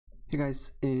Hey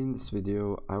guys, in this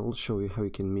video I will show you how you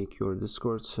can make your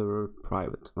Discord server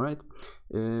private, right?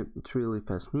 It's really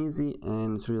fast and easy,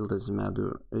 and it really doesn't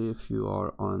matter if you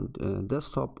are on the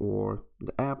desktop or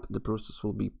the app. The process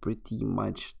will be pretty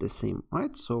much the same,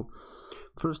 right? So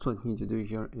first what you need to do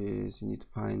here is you need to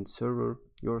find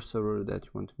your server that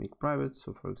you want to make private.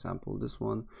 So for example, this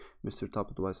one, Mr.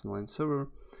 Top Advice Online server.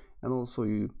 And also,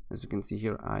 as you can see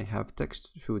here, I have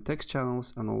few text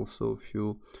channels and also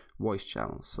few voice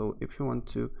channels. So if I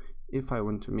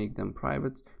want to make them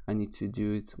private, I need to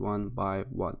do it one by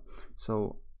one.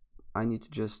 So I need to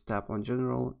just tap on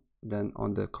general, then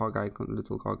on the cog icon,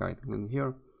 little cog icon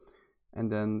here,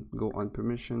 and then go on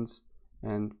permissions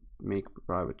and make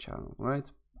private channel, right?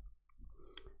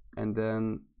 And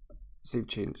then save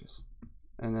changes,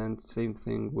 and then same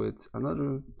thing with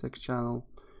another text channel,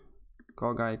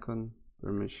 cog icon,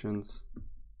 permissions,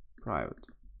 private,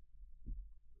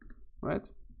 right?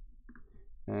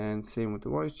 And same with the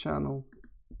voice channel,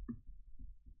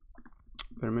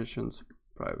 permissions,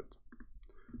 private,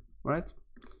 right?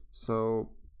 So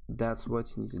that's what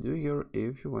you need to do here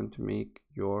if you want to make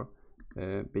your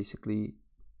basically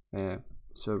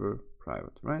server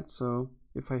private, right? So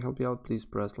if I help you out, please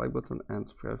press like button and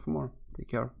subscribe for more. Take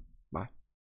care.